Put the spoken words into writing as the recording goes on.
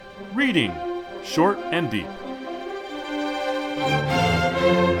Reading Short and Deep.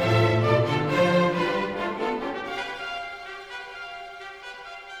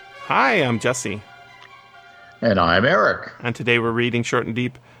 Hi, I'm Jesse. And I'm Eric. And today we're reading Short and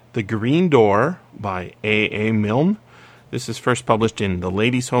Deep, The Green Door by A. Milne. This is first published in the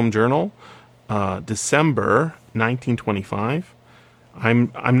Ladies' Home Journal, December 1925.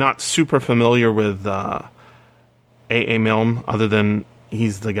 I'm not super familiar with A. Milne, other than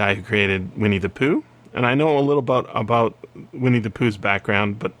he's the guy who created Winnie the Pooh. And I know a little about Winnie the Pooh's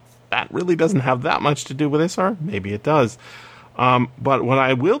background, but that really doesn't have that much to do with this, or maybe it does. But what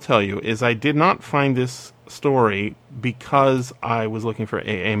I will tell you is I did not find this story because I was looking for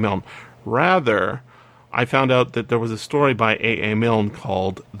A. Milne. Rather, I found out that there was a story by A. Milne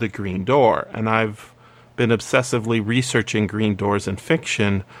called The Green Door, and I've been obsessively researching green doors in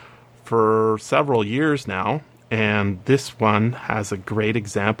fiction for several years now, and this one has a great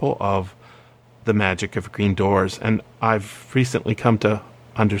example of the magic of green doors, and I've recently come to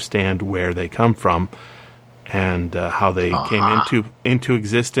understand where they come from and how they came into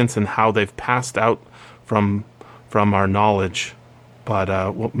existence and how they've passed out from our knowledge.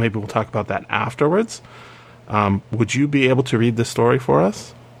 But maybe we'll talk about that afterwards. Would you be able to read the story for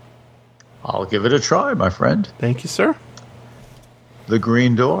us? I'll give it a try, my friend. Thank you, sir. The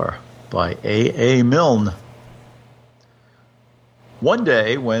Green Door by A. Milne. One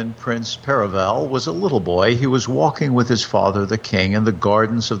day, when Prince Paravel was a little boy, he was walking with his father, the king, in the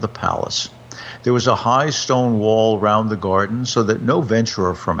gardens of the palace. There was a high stone wall round the garden so that no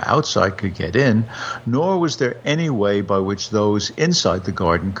venturer from outside could get in, nor was there any way by which those inside the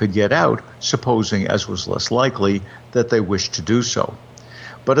garden could get out, supposing, as was less likely, that they wished to do so.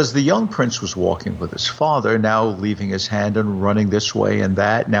 But as the young prince was walking with his father, now leaving his hand and running this way and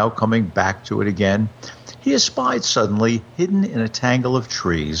that, now coming back to it again, he espied suddenly, hidden in a tangle of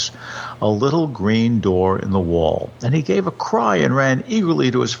trees, a little green door in the wall. And he gave a cry and ran eagerly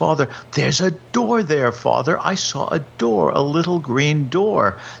to his father. "There's a door there, father. I saw a door, a little green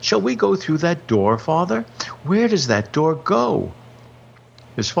door. Shall we go through that door, father? Where does that door go?"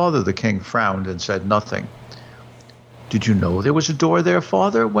 His father, the king, frowned and said nothing. "Did you know there was a door there,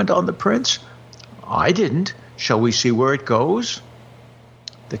 father?" went on the prince. "I didn't. Shall we see where it goes?"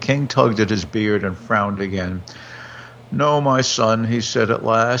 The king tugged at his beard and frowned again. "No, my son," he said at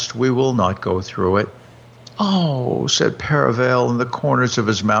last, "we will not go through it." "Oh," said Paravel, and the corners of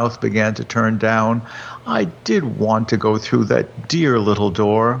his mouth began to turn down. "I did want to go through that dear little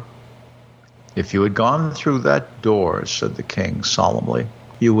door." "If you had gone through that door," said the king solemnly,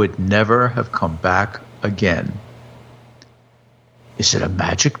 "you would never have come back again." "Is it a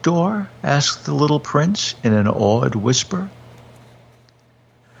magic door?" asked the little prince in an awed whisper.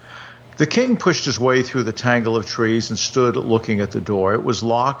 The king pushed his way through the tangle of trees and stood looking at the door. It was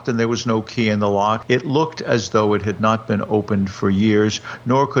locked, and there was no key in the lock. It looked as though it had not been opened for years,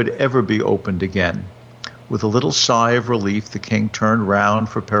 nor could ever be opened again. With a little sigh of relief, the king turned round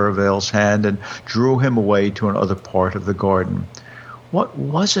for Paravel's hand and drew him away to another part of the garden. "What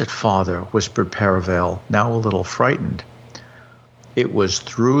was it, father?" whispered Paravel, now a little frightened. "It was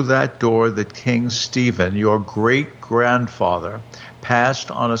through that door that King Stephen, your great-grandfather, passed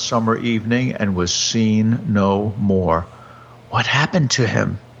on a summer evening and was seen no more." "What happened to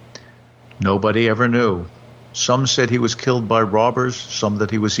him?" "Nobody ever knew. Some said he was killed by robbers, some that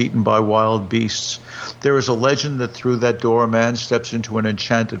he was eaten by wild beasts. There is a legend that through that door a man steps into an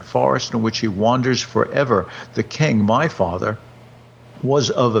enchanted forest in which he wanders forever. The king, my father, was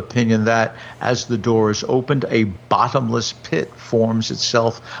of opinion that, as the door is opened, a bottomless pit forms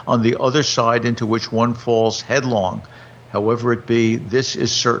itself on the other side into which one falls headlong. However it be, this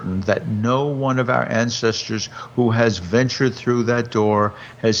is certain, that no one of our ancestors who has ventured through that door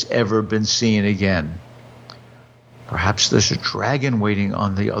has ever been seen again." "Perhaps there's a dragon waiting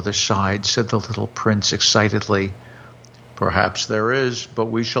on the other side," said the little prince excitedly. "Perhaps there is, but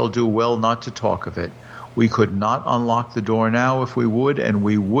we shall do well not to talk of it. We could not unlock the door now if we would, and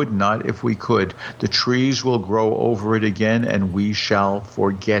we would not if we could. The trees will grow over it again, and we shall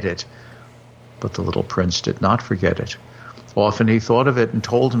forget it." But the little prince did not forget it. Often he thought of it and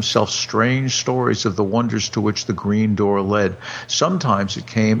told himself strange stories of the wonders to which the green door led. Sometimes it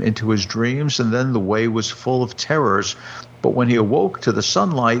came into his dreams, and then the way was full of terrors. But when he awoke to the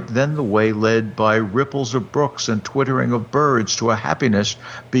sunlight, then the way led by ripples of brooks and twittering of birds to a happiness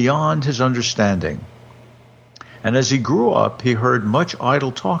beyond his understanding. And as he grew up, he heard much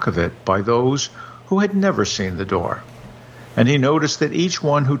idle talk of it by those who had never seen the door. And he noticed that each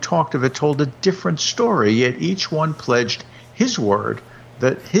one who talked of it told a different story, yet each one pledged his word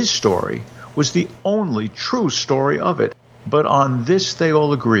that his story was the only true story of it. But on this they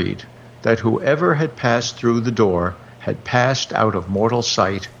all agreed, that whoever had passed through the door had passed out of mortal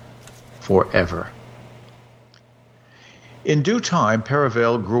sight forever. In due time,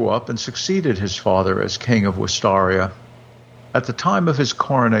 Perivel grew up and succeeded his father as king of Wistaria. At the time of his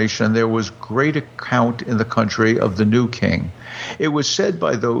coronation, there was great account in the country of the new king. It was said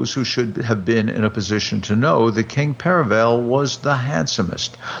by those who should have been in a position to know that King Perivel was the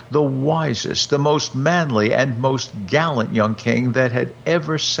handsomest, the wisest, the most manly, and most gallant young king that had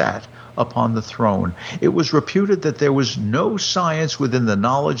ever sat upon the throne. It was reputed that there was no science within the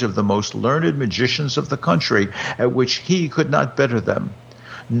knowledge of the most learned magicians of the country at which he could not better them.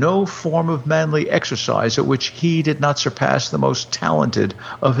 No form of manly exercise at which he did not surpass the most talented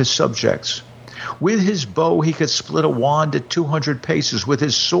of his subjects. With his bow he could split a wand at 200 paces. With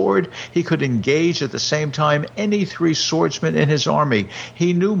his sword he could engage at the same time any 3 swordsmen in his army.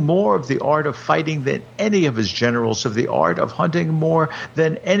 He knew more of the art of fighting than any of his generals, of the art of hunting more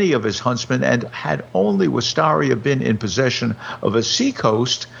than any of his huntsmen, and had only Wistaria been in possession of a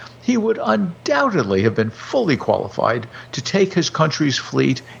sea-coast, he would undoubtedly have been fully qualified to take his country's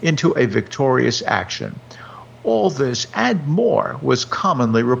fleet into a victorious action. All this and more was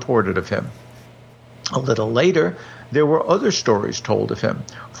commonly reported of him. A little later, there were other stories told of him,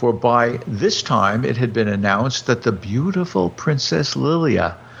 for by this time it had been announced that the beautiful Princess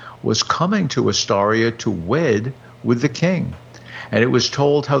Lilia was coming to Wistaria to wed with the king. And it was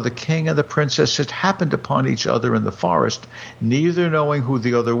told how the king and the princess had happened upon each other in the forest, neither knowing who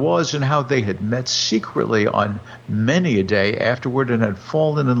the other was, and how they had met secretly on many a day afterward and had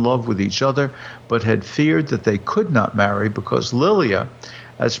fallen in love with each other, but had feared that they could not marry because Lilia,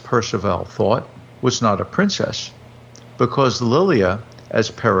 as Perceval thought, was not a princess, because Lilia, as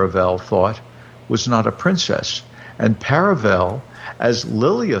Perivel thought, was not a princess, and Perivel, as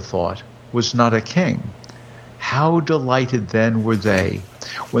Lilia thought, was not a king. How delighted then were they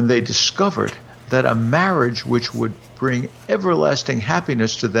when they discovered that a marriage which would bring everlasting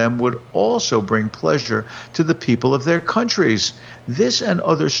happiness to them would also bring pleasure to the people of their countries. This and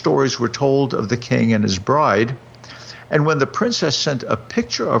other stories were told of the king and his bride. And when the princess sent a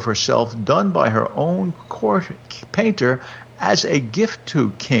picture of herself done by her own court painter as a gift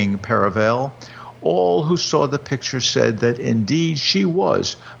to King Perivel, all who saw the picture said that indeed she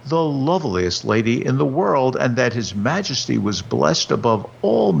was the loveliest lady in the world, and that his majesty was blessed above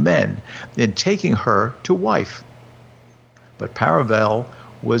all men in taking her to wife. But Perivel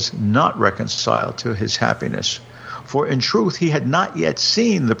was not reconciled to his happiness, for in truth he had not yet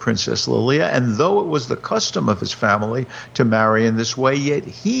seen the Princess Lilia, and though it was the custom of his family to marry in this way, yet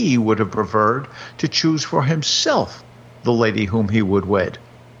he would have preferred to choose for himself the lady whom he would wed.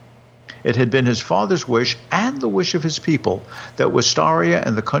 It had been his father's wish and the wish of his people that Wistaria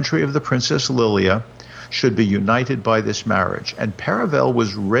and the country of the Princess Lilia should be united by this marriage, and Perivel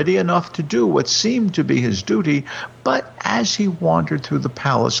was ready enough to do what seemed to be his duty, but as he wandered through the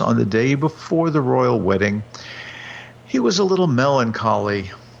palace on the day before the royal wedding, he was a little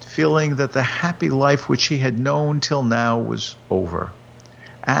melancholy, feeling that the happy life which he had known till now was over.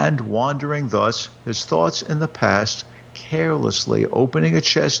 And wandering thus, his thoughts in the past, carelessly opening a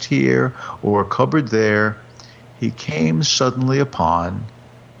chest here or a cupboard there, he came suddenly upon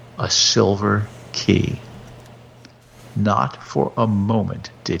a silver key. Not for a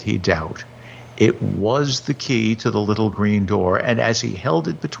moment did he doubt. It was the key to the little green door, and as he held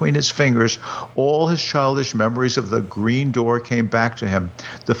it between his fingers, all his childish memories of the green door came back to him,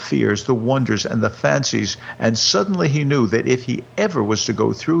 the fears, the wonders, and the fancies, and suddenly he knew that if he ever was to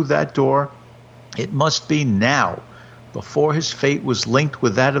go through that door, it must be now, before his fate was linked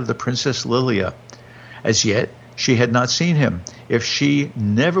with that of the Princess Lilia. As yet, she had not seen him. If she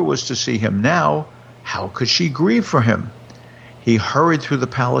never was to see him now, how could she grieve for him? He hurried through the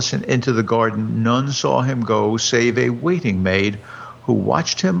palace and into the garden. None saw him go, save a waiting maid who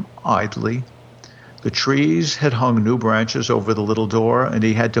watched him idly. The trees had hung new branches over the little door, and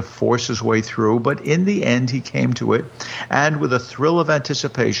he had to force his way through, but in the end he came to it, and with a thrill of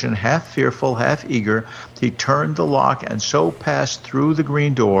anticipation, half fearful, half eager, he turned the lock and so passed through the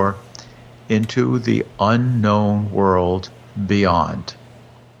green door into the unknown world beyond.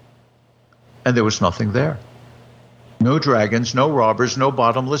 And there was nothing there. No dragons, no robbers, no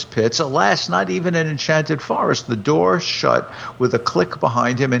bottomless pits. Alas, not even an enchanted forest. The door shut with a click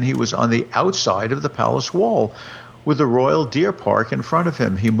behind him, and he was on the outside of the palace wall, with the royal deer park in front of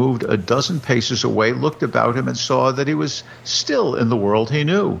him. He moved a dozen paces away, looked about him, and saw that he was still in the world he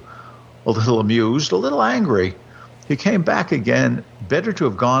knew. A little amused, a little angry. He came back again, better to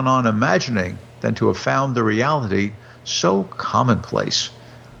have gone on imagining than to have found the reality so commonplace,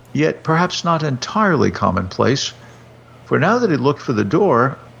 yet perhaps not entirely commonplace, For now that he looked for the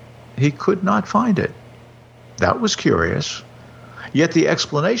door, he could not find it. That was curious. Yet the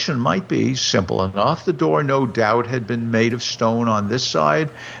explanation might be simple enough. The door, no doubt, had been made of stone on this side,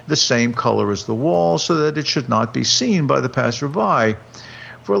 the same color as the wall, so that it should not be seen by the passer-by.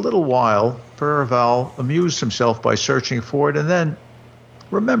 For a little while, Parival amused himself by searching for it, and then,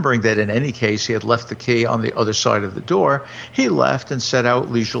 remembering that in any case he had left the key on the other side of the door, he left and set out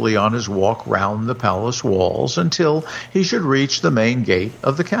leisurely on his walk round the palace walls until he should reach the main gate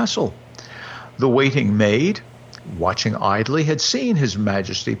of the castle. The waiting maid, watching idly, had seen His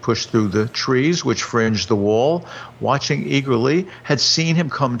Majesty push through the trees which fringed the wall, watching eagerly, had seen him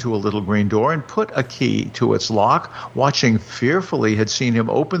come to a little green door and put a key to its lock, watching fearfully, had seen him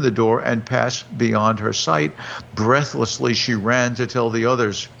open the door and pass beyond her sight. Breathlessly she ran to tell the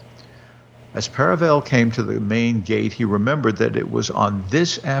others. As Parival came to the main gate, he remembered that it was on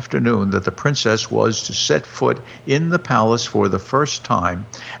this afternoon that the princess was to set foot in the palace for the first time,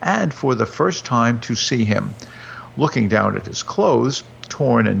 and for the first time to see him. Looking down at his clothes,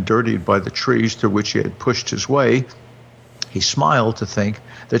 torn and dirtied by the trees through which he had pushed his way, he smiled to think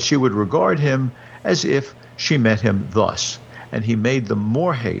that she would regard him as if she met him thus, and he made the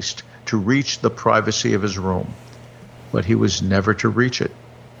more haste to reach the privacy of his room. But he was never to reach it.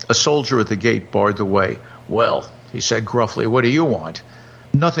 A soldier at the gate barred the way. "Well," he said gruffly, "what do you want?"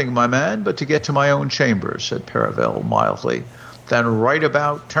 "Nothing, my man, but to get to my own chambers," said Parival mildly. "Then right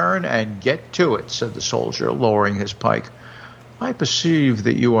about turn and get to it," said the soldier, lowering his pike. "I perceive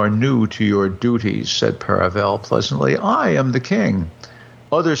that you are new to your duties," said Parival pleasantly. "I am the king."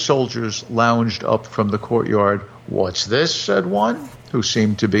 Other soldiers lounged up from the courtyard. "What's this?" said one, who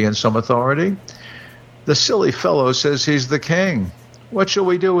seemed to be in some authority. "The silly fellow says he's the king. What shall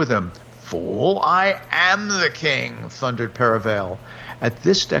we do with him?" "Fool, I am the king," thundered Parival. At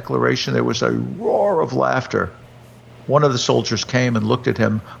this declaration there was a roar of laughter. One of the soldiers came and looked at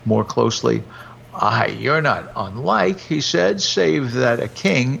him more closely. "You're not unlike," he said, "save that a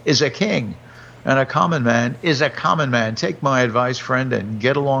king is a king, and a common man is a common man. Take my advice, friend, and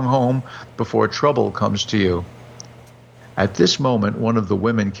get along home before trouble comes to you." At this moment, one of the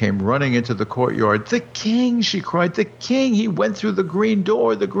women came running into the courtyard. "The king!" she cried. "The king! He went through the green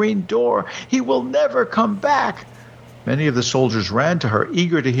door, the green door! He will never come back!" Many of the soldiers ran to her,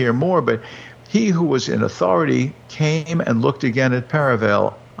 eager to hear more, but he who was in authority came and looked again at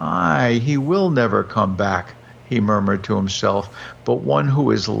Parival. "Aye, he will never come back," he murmured to himself, "but one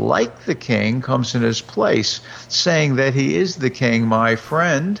who is like the king comes in his place, saying that he is the king, my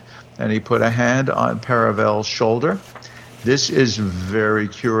friend." And he put a hand on Parival's shoulder. "This is very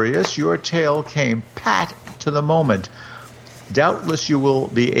curious. Your tale came pat to the moment. Doubtless you will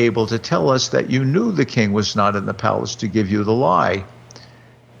be able to tell us that you knew the king was not in the palace to give you the lie."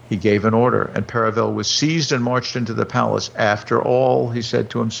 He gave an order, and Parival was seized and marched into the palace. "After all," he said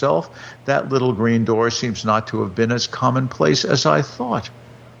to himself, "that little green door seems not to have been as commonplace as I thought."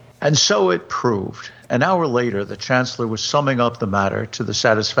 And so it proved. An hour later, the chancellor was summing up the matter to the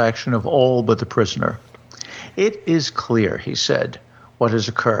satisfaction of all but the prisoner. "It is clear," he said, "what has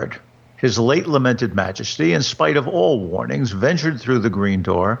occurred. His late lamented majesty, in spite of all warnings, ventured through the green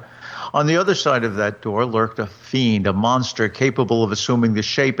door. On the other side of that door lurked a fiend, a monster capable of assuming the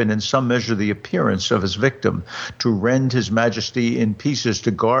shape and in some measure the appearance of his victim. To rend His Majesty in pieces,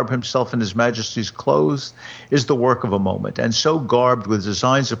 to garb himself in His Majesty's clothes, is the work of a moment. And so garbed, with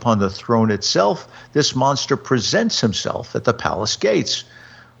designs upon the throne itself, this monster presents himself at the palace gates.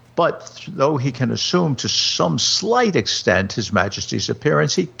 But though he can assume to some slight extent His Majesty's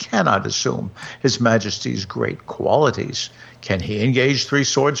appearance, he cannot assume His Majesty's great qualities. Can he engage 3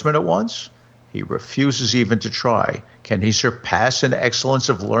 swordsmen at once? He refuses even to try. Can he surpass in excellence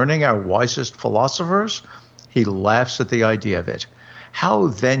of learning our wisest philosophers? He laughs at the idea of it. How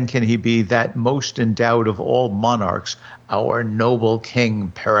then can he be that most endowed of all monarchs, our noble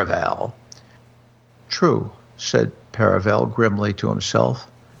King Parival? "True," said Parival grimly to himself.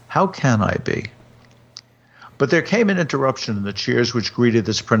 "How can I be?" But there came an interruption in the cheers which greeted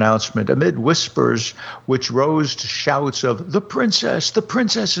this pronouncement, amid whispers which rose to shouts of, the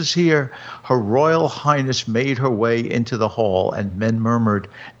princess is here." Her Royal Highness made her way into the hall, and men murmured,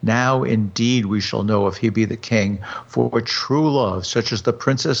 "Now indeed we shall know if he be the king, for true love, such as the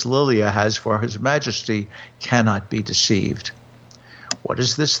Princess Lilia has for His Majesty, cannot be deceived." "What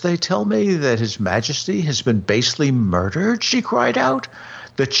is this they tell me, that His Majesty has been basely murdered?" she cried out.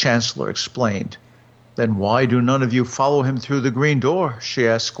 The chancellor explained. "Then why do none of you follow him through the green door?" she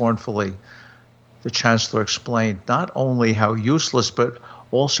asked scornfully. The chancellor explained not only how useless, but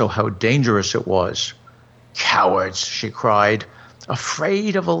also how dangerous it was. "Cowards," she cried,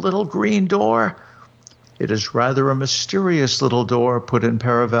 "afraid of a little green door? It is rather a mysterious little door, put in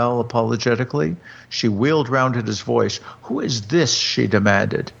Paravel apologetically. She wheeled round at his voice. Who is this? She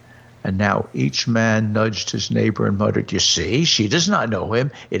demanded. And now each man nudged his neighbor and muttered, You see, she does not know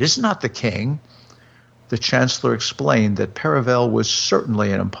him. It is not the king. The chancellor explained that Paravel was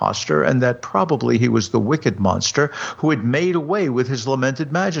certainly an impostor, and that probably he was the wicked monster who had made away with his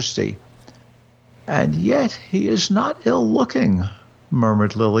lamented majesty. And yet he is not ill-looking,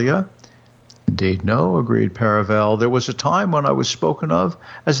 murmured Lilia. Indeed, no, agreed Paravel. There was a time when I was spoken of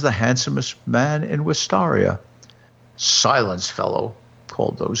as the handsomest man in Wistaria. Silence, fellow,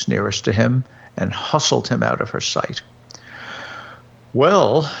 called those nearest to him, and hustled him out of her sight.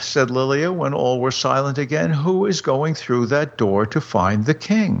 Well, said Lilia, when all were silent again, who is going through that door to find the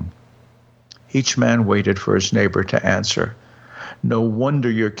king? Each man waited for his neighbor to answer. No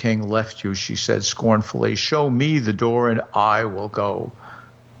wonder your king left you, she said scornfully. Show me the door and I will go.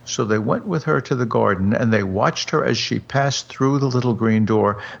 So they went with her to the garden, and they watched her as she passed through the little green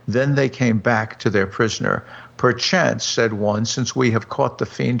door. Then they came back to their prisoner. Perchance, said one, since we have caught the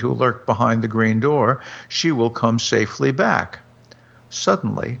fiend who lurked behind the green door, she will come safely back.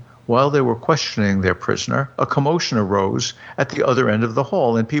 Suddenly, while they were questioning their prisoner, a commotion arose at the other end of the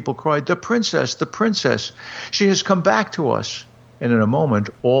hall, and people cried, The princess! The princess! She has come back to us! And in a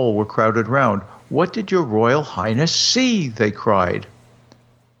moment, all were crowded round. What did your royal highness see? They cried.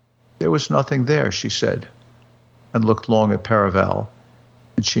 There was nothing there, she said, and looked long at Paravel.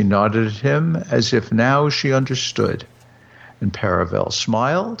 And she nodded at him as if now she understood. And Paravel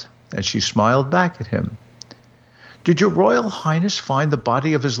smiled, and she smiled back at him. Did your royal highness find the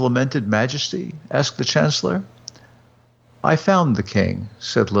body of his lamented majesty? Asked the chancellor. I found the king,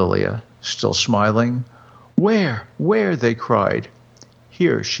 said Lilia, still smiling. Where? Where? They cried.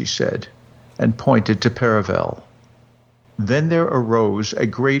 Here, she said, and pointed to Paravel. Then there arose a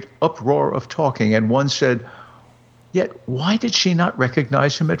great uproar of talking, and one said, Yet why did she not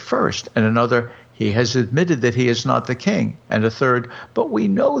recognize him at first? And another, He has admitted that he is not the king. And a third, But we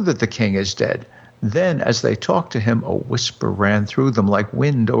know that the king is dead. Then, as they talked to him, a whisper ran through them like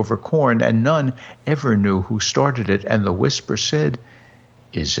wind over corn, and none ever knew who started it. And the whisper said,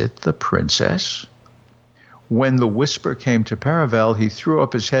 Is it the princess? When the whisper came to Paravel, he threw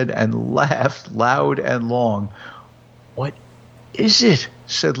up his head and laughed loud and long. What is it?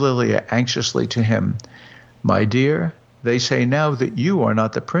 Said Lilia anxiously to him. My dear, they say now that you are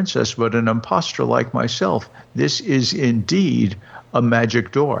not the princess, but an impostor like myself. This is indeed a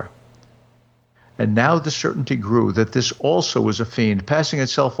magic door. And now the certainty grew that this also was a fiend, passing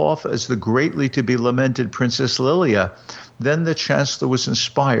itself off as the greatly to be lamented Princess Lilia. Then the chancellor was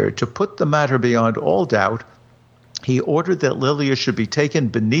inspired to put the matter beyond all doubt. He ordered that Lilia should be taken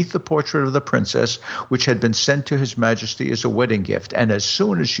beneath the portrait of the princess, which had been sent to his majesty as a wedding gift. And as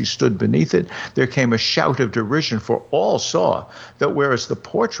soon as she stood beneath it, there came a shout of derision, for all saw that whereas the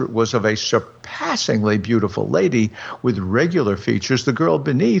portrait was of a surpassingly beautiful lady with regular features, the girl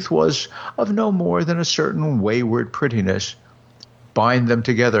beneath was of no more than a certain wayward prettiness. Bind them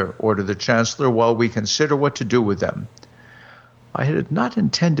together, ordered the chancellor, while we consider what to do with them. I had not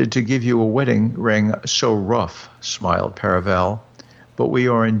intended to give you a wedding ring so rough, smiled Paravel, but we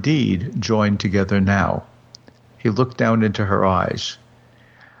are indeed joined together now. He looked down into her eyes.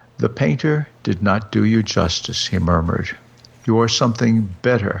 The painter did not do you justice, he murmured. You are something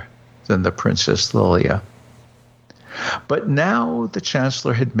better than the Princess Lilia. But now the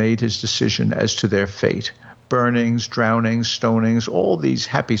chancellor had made his decision as to their fate. Burnings, drownings, stonings, all these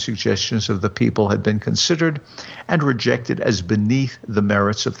happy suggestions of the people had been considered and rejected as beneath the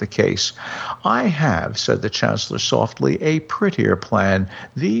merits of the case. I have, said the chancellor softly, a prettier plan.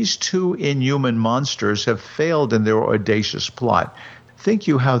 These two inhuman monsters have failed in their audacious plot. Think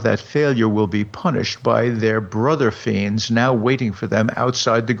you how that failure will be punished by their brother fiends now waiting for them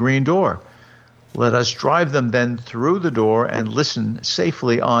outside the green door? Let us drive them then through the door and listen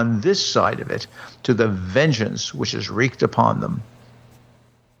safely on this side of it to the vengeance which is wreaked upon them.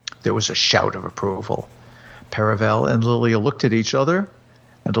 There was a shout of approval. Paravel and Lilia looked at each other,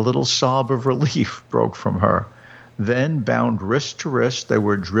 and a little sob of relief broke from her. Then, bound wrist to wrist, they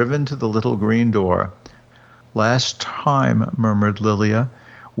were driven to the little green door. Last time, murmured Lilia,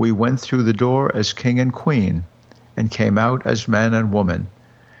 we went through the door as king and queen, and came out as man and woman.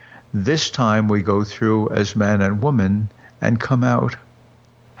 This time we go through as man and woman and come out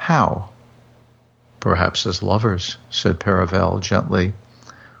how? Perhaps as lovers, said Paravel gently,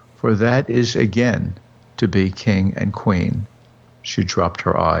 for that is again to be king and queen. She dropped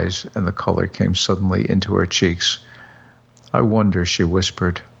her eyes, and the color came suddenly into her cheeks. I wonder, she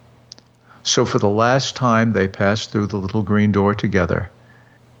whispered. So for the last time they passed through the little green door together,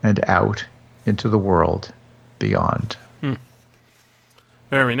 and out into the world beyond.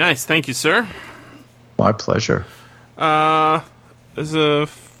 Very nice. Thank you, sir. My pleasure. This is a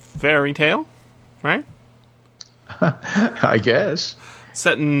fairy tale, right? I guess.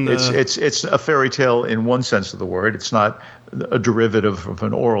 Set in... It's a fairy tale in one sense of the word. It's not a derivative of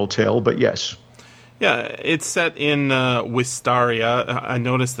an oral tale, but yes. Yeah, it's set in Wistaria. I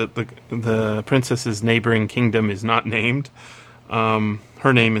noticed that the princess's neighboring kingdom is not named.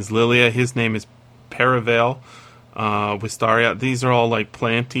 Her name is Lilia. His name is Perivale. Wistaria. These are all like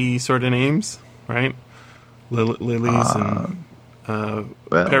planty sort of names, right? Lilies and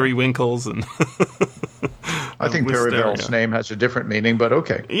periwinkles and. I think Perivale's name has a different meaning, but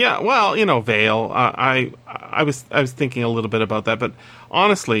okay. Yeah, well, Vale. I was thinking a little bit about that, but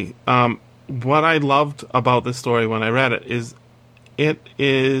honestly, what I loved about this story when I read it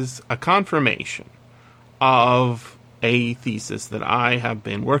is a confirmation of a thesis that I have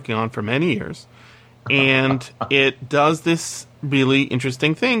been working on for many years. And it does this really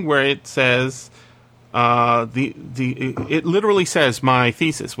interesting thing where it says, it literally says my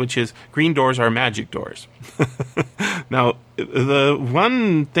thesis, which is green doors are magic doors. Now, the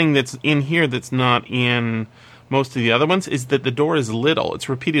one thing that's in here that's not in most of the other ones is that the door is little. It's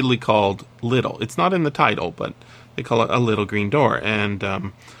repeatedly called little. It's not in the title, but they call it a little green door.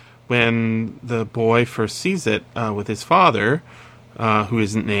 And when the boy first sees it with his father, who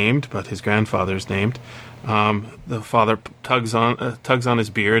isn't named, but his grandfather's named, the father tugs on his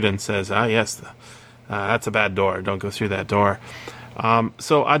beard and says, yes, that's a bad door. Don't go through that door.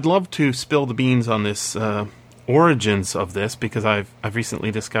 So I'd love to spill the beans on this origins of this, because I've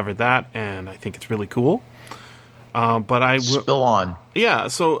recently discovered that, and I think it's really cool. But I spill on. Yeah.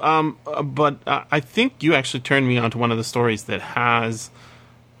 So, but I think you actually turned me on to one of the stories that has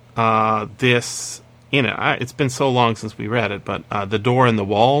this in it. It's been so long since we read it, but The Door in the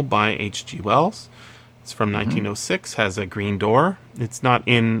Wall by H.G. Wells. It's from 1906. Has a green door. It's not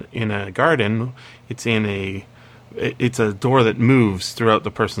in a garden. It's it's a door that moves throughout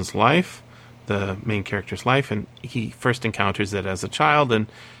the person's life, the main character's life, and he first encounters it as a child and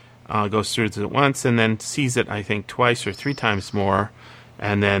goes through it once, and then sees it, I think, twice or three times more,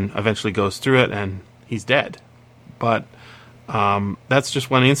 and then eventually goes through it, and he's dead. But that's just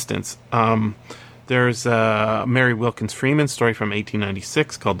one instance. There's a Mary Wilkins Freeman story from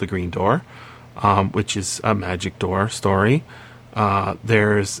 1896 called The Green Door, which is a magic door story.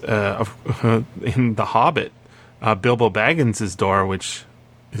 There's in The Hobbit, Bilbo Baggins' door, which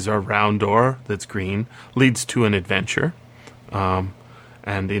is a round door that's green, leads to an adventure.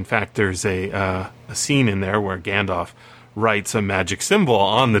 And in fact, there's a scene in there where Gandalf writes a magic symbol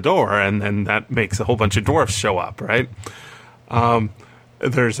on the door, and then that makes a whole bunch of dwarfs show up, right?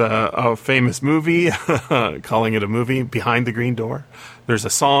 There's a famous movie, calling it a movie, Behind the Green Door. There's a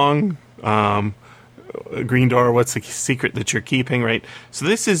song, Green Door, what's the secret that you're keeping, right? So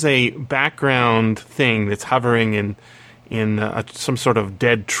this is a background thing that's hovering in some sort of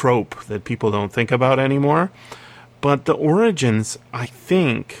dead trope that people don't think about anymore. But the origins, I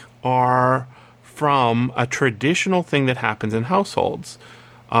think, are from a traditional thing that happens in households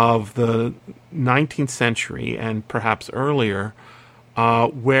of the 19th century and perhaps earlier,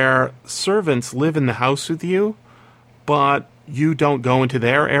 where servants live in the house with you, but you don't go into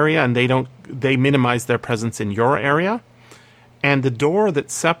their area, and they minimize their presence in your area. And the door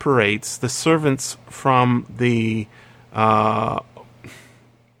that separates the servants from the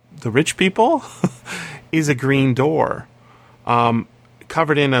rich people is a green door,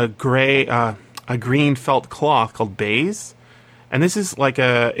 covered in a green felt cloth called baize. And this is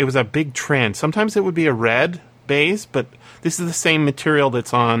it was a big trend. Sometimes it would be a red baize, but this is the same material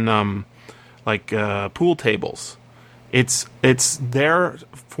that's on pool tables. It's there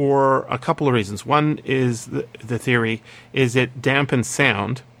for a couple of reasons. One is the theory is it dampens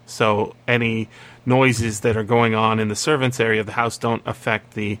sound, so any noises that are going on in the servants' area of the house don't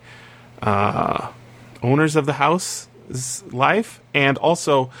affect the owners of the house's life. And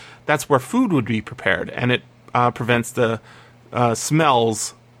also, that's where food would be prepared, and it prevents the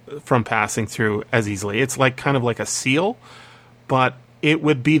smells from passing through as easily. It's kind of like a seal, but it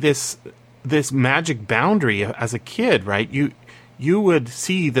would be this magic boundary as a kid, right? You would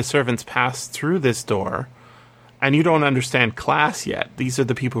see the servants pass through this door, and you don't understand class yet. These are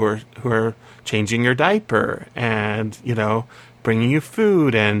the people who are changing your diaper and, bringing you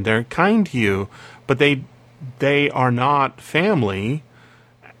food, and they're kind to you, but they are not family,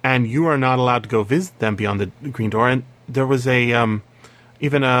 and you are not allowed to go visit them beyond the green door. And there was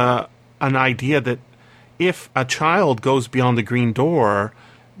even an idea that if a child goes beyond the green door,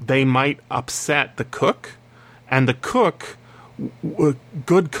 they might upset the cook, and the cook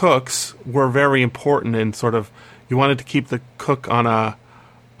good cooks were very important in sort of, you wanted to keep the cook on a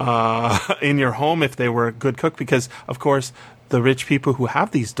in your home if they were a good cook, because of course the rich people who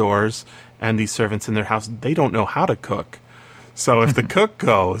have these doors and these servants in their house, they don't know how to cook. So if the cook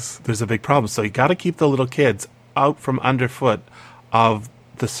goes, there's a big problem. So you got to keep the little kids out from underfoot of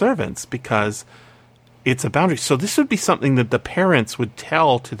the servants, because it's a boundary. So this would be something that the parents would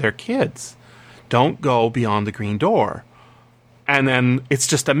tell to their kids. Don't go beyond the green door. And then it's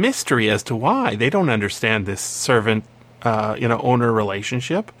just a mystery as to why. They don't understand this servant, owner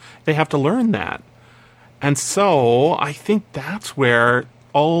relationship. They have to learn that. And so I think that's where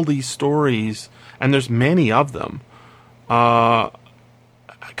all these stories, and there's many of them,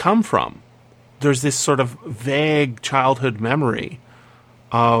 come from. There's this sort of vague childhood memory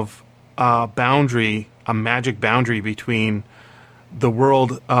of a boundary, a magic boundary between the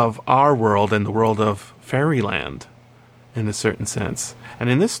world of our world and the world of fairyland, in a certain sense. And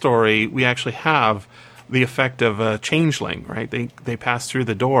in this story, we actually have the effect of a changeling, right? They pass through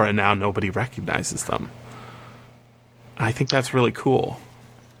the door and now nobody recognizes them. I think that's really cool.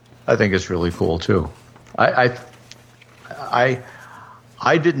 I think it's really cool too. I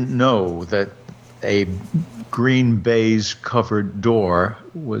didn't know that a green baize covered door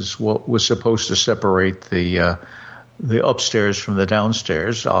was what was supposed to separate the upstairs from the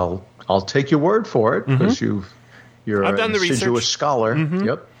downstairs. I'll take your word for it, because you're an assiduous scholar.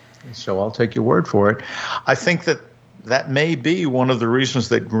 Yep. So I'll take your word for it. I think that may be one of the reasons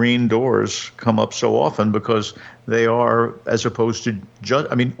that green doors come up so often, because they are, as opposed to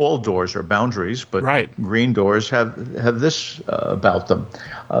all doors are boundaries, but green doors have this about them.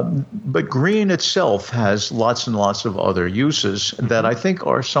 But green itself has lots and lots of other uses that I think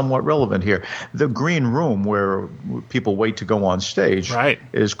are somewhat relevant here. The green room, where people wait to go on stage,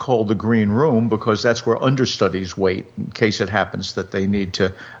 is called the green room because that's where understudies wait in case it happens that they need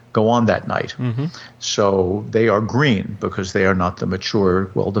to go on that night. So they are green because they are not the mature,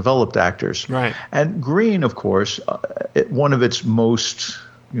 well-developed actors. Right. And green, of course, one of its most,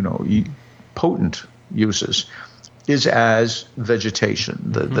 potent uses is as vegetation,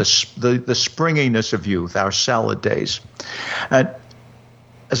 the springiness of youth, our salad days. And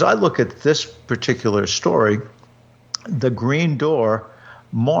as I look at this particular story, the green door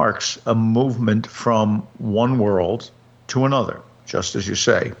marks a movement from one world to another, just as you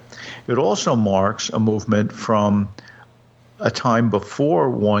say. It also marks a movement from a time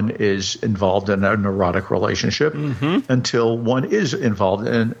before one is involved in an erotic relationship until one is involved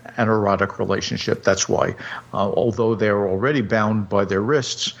in an erotic relationship. That's why, although they're already bound by their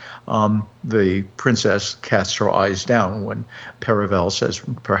wrists, the princess casts her eyes down when Perivel says,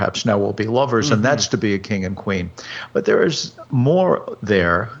 perhaps now we'll be lovers, and that's to be a king and queen. But there is more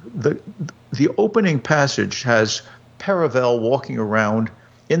there. The opening passage has Perivel walking around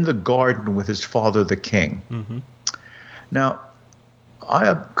in the garden with his father, the king. Now, I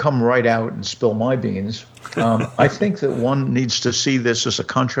have come right out and spill my beans. I think that one needs to see this as a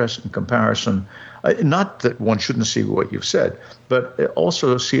contrast and comparison. Not that one shouldn't see what you've said, but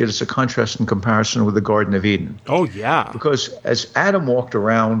also see it as a contrast and comparison with the Garden of Eden. Oh, yeah. Because as Adam walked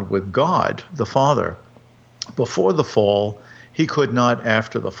around with God, the Father, before the fall, he could not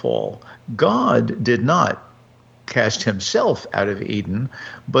after the fall. God did not cast himself out of Eden,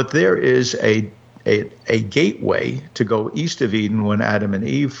 but there is a gateway to go east of Eden when Adam and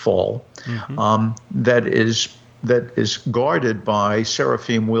Eve fall, that is guarded by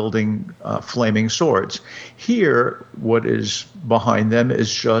seraphim wielding flaming swords. Here, what is behind them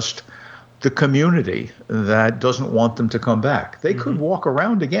is just the community that doesn't want them to come back. They could walk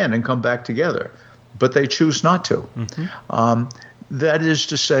around again and come back together, but they choose not to. That is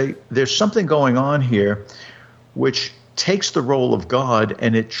to say, there's something going on here which takes the role of God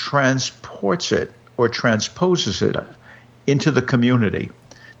and it transports it or transposes it into the community.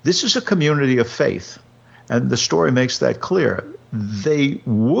 This is a community of faith, and the story makes that clear. They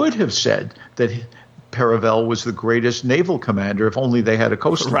would have said that Perivel was the greatest naval commander if only they had a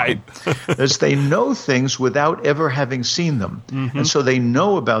coastline. As they know things without ever having seen them. And so they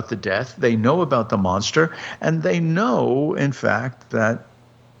know about the death, they know about the monster, and they know, in fact, that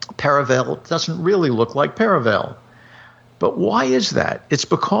Perivel doesn't really look like Perivel. But why is that? It's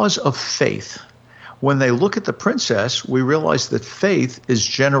because of faith. When they look at the princess, we realize that faith is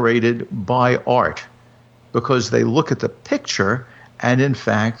generated by art, because they look at the picture and, in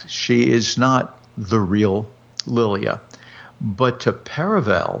fact, she is not the real Lilia. But to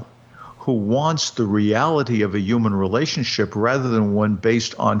Perivel, who wants the reality of a human relationship rather than one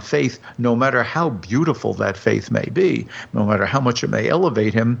based on faith, no matter how beautiful that faith may be, no matter how much it may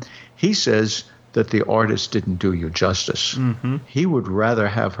elevate him, he says that the artist didn't do you justice. Mm-hmm. He would rather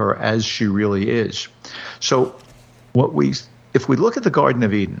have her as she really is. So if we look at the Garden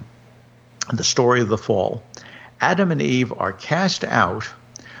of Eden, the story of the fall, Adam and Eve are cast out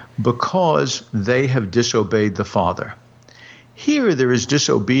because they have disobeyed the Father. Here there is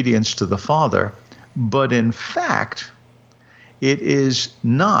disobedience to the Father, but in fact, it is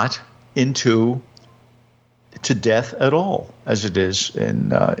not to death at all, as it is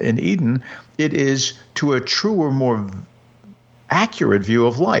in Eden. It is to a truer, more accurate view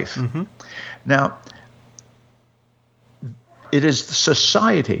of life. Mm-hmm. Now, it is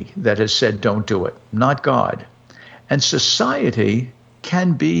society that has said don't do it, not God. And society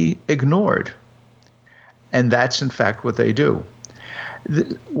can be ignored. And that's, in fact, what they do.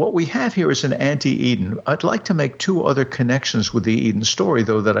 What we have here is an anti-Eden. I'd like to make two other connections with the Eden story,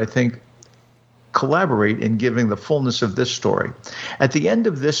 though, that I think collaborate in giving the fullness of this story. At the end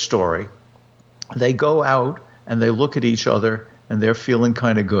of this story, they go out and they look at each other and they're feeling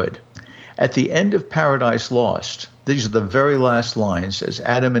kind of good. At the end of Paradise Lost, these are the very last lines as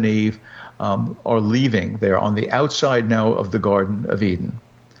Adam and Eve are leaving. They're on the outside now of the Garden of Eden,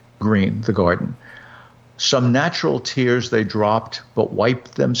 green, the garden. Some natural tears they dropped, but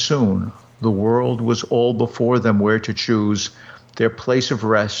wiped them soon. The world was all before them where to choose their place of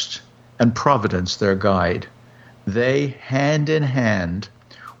rest and providence their guide. They, hand in hand,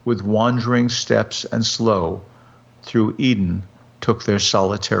 with wandering steps and slow, through Eden took their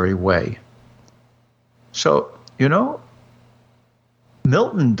solitary way. So,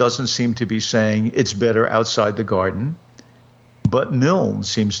 Milton doesn't seem to be saying it's better outside the garden, but Milne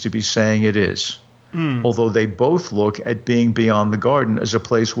seems to be saying it is. Although they both look at being beyond the garden as a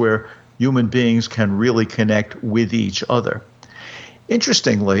place where human beings can really connect with each other.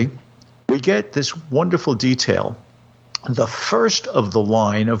 Interestingly, we get this wonderful detail. The first of the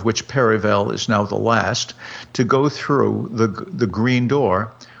line, of which Perivel is now the last, to go through the green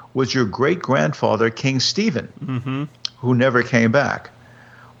door was your great-grandfather, King Stephen, who never came back.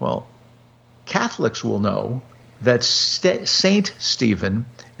 Well, Catholics will know that Saint Stephen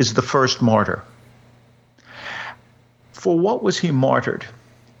is the first martyr. For what was he martyred?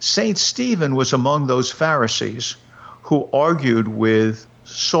 Saint Stephen was among those Pharisees who argued with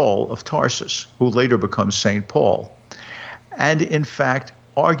Saul of Tarsus, who later becomes Saint Paul, and in fact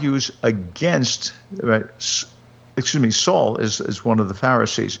argues against, Saul is one of the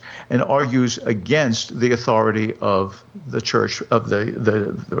Pharisees, and argues against the authority of the church, of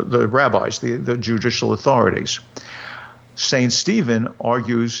the rabbis, the judicial authorities. Saint Stephen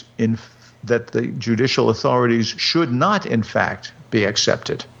argues that the judicial authorities should not, in fact, be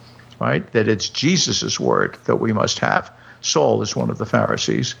accepted, right? That it's Jesus' word that we must have. Saul is one of the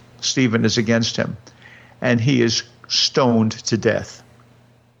Pharisees. Stephen is against him, and he is stoned to death.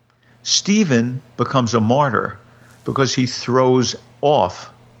 Stephen becomes a martyr because he throws off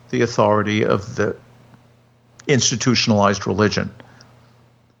the authority of the institutionalized religion.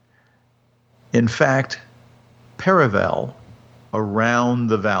 In fact, Perivel, around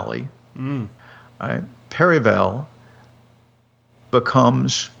the valley, right, Perivel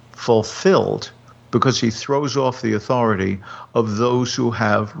becomes fulfilled because he throws off the authority of those who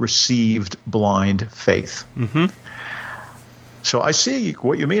have received blind faith. So I see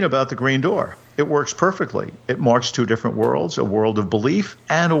what you mean about the green door. It works perfectly. It marks two different worlds, a world of belief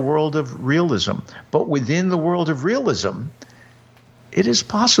and a world of realism. But within the world of realism, it is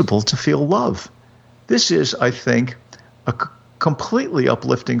possible to feel love. This is, I think, a completely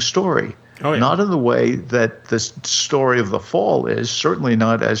uplifting story. Oh, yeah. Not in the way that the story of the fall is, certainly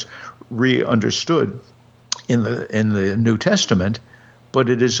not as re-understood in the New Testament, but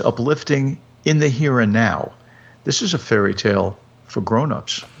it is uplifting in the here and now. This is a fairy tale for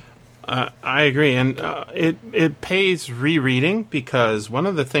grown-ups. I agree, and it pays rereading, because one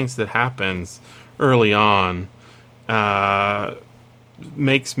of the things that happens early on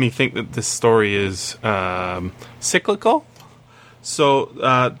makes me think that this story is cyclical.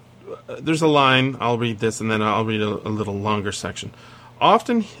 So there's a line, I'll read this, and then I'll read a little longer section.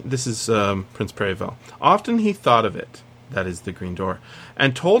 Often, this is Prince Perivel, often he thought of it, that is the green door,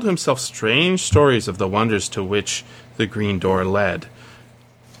 and told himself strange stories of the wonders to which the green door led.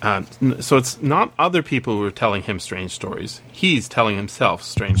 So it's not other people who are telling him strange stories. He's telling himself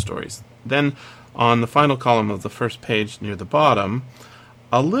strange stories. Then, on the final column of the first page near the bottom,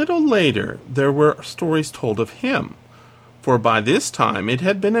 a little later there were stories told of him. For by this time it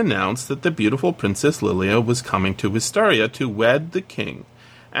had been announced that the beautiful Princess Lilia was coming to Wistaria to wed the king,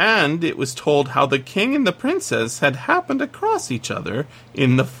 And it was told how the king and the princess had happened across each other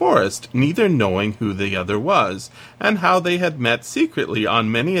in the forest, neither knowing who the other was, and how they had met secretly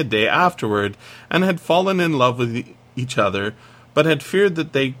on many a day afterward, and had fallen in love with each other, but had feared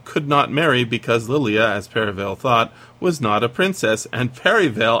that they could not marry because Lilia, as Perivale thought, was not a princess, and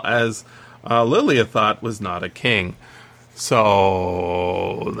Perivale, as Lilia thought, was not a king.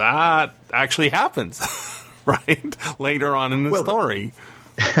 So that actually happens, right? Later on in the story.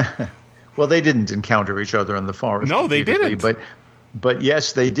 Well, they didn't encounter each other in the forest. No, they didn't. But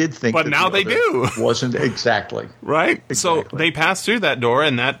yes, they did think. But that now the they do. Wasn't exactly right. Exactly. So they pass through that door,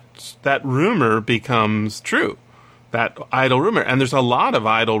 and that rumor becomes true. That idle rumor, and there's a lot of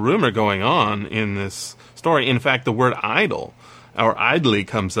idle rumor going on in this story. In fact, the word idle or idly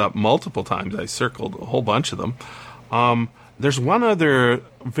comes up multiple times. I circled a whole bunch of them. There's one other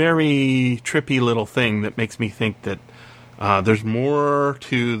very trippy little thing that makes me think that there's more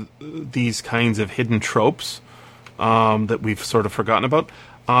to these kinds of hidden tropes that we've sort of forgotten about.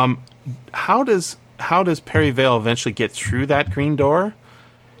 How does Perivale eventually get through that green door?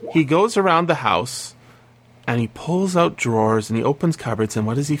 He goes around the house and he pulls out drawers and he opens cupboards, and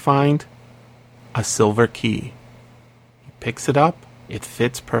what does he find? A silver key. He picks it up. It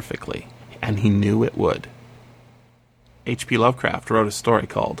fits perfectly, and he knew it would. H.P. Lovecraft wrote a story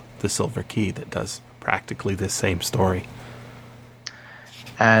called The Silver Key that does practically this same story.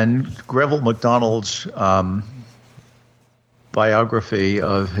 And Greville MacDonald's biography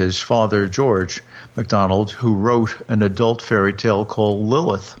of his father, George MacDonald, who wrote an adult fairy tale called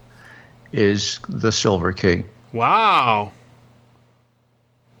Lilith, is The Silver Key. Wow.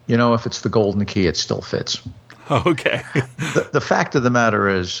 You know, if it's the golden key, it still fits. Okay. The fact of the matter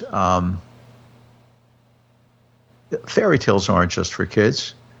is, fairy tales aren't just for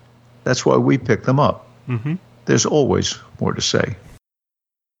kids. That's why we pick them up. Mm-hmm. There's always more to say.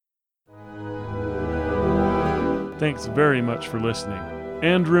 Thanks very much for listening.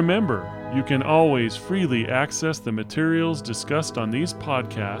 And remember, you can always freely access the materials discussed on these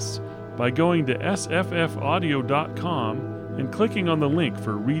podcasts by going to sffaudio.com and clicking on the link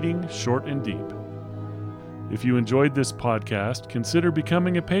for Reading Short and Deep. If you enjoyed this podcast, consider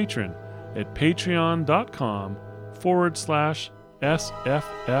becoming a patron at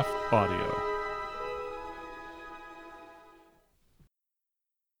patreon.com/SFF Audio.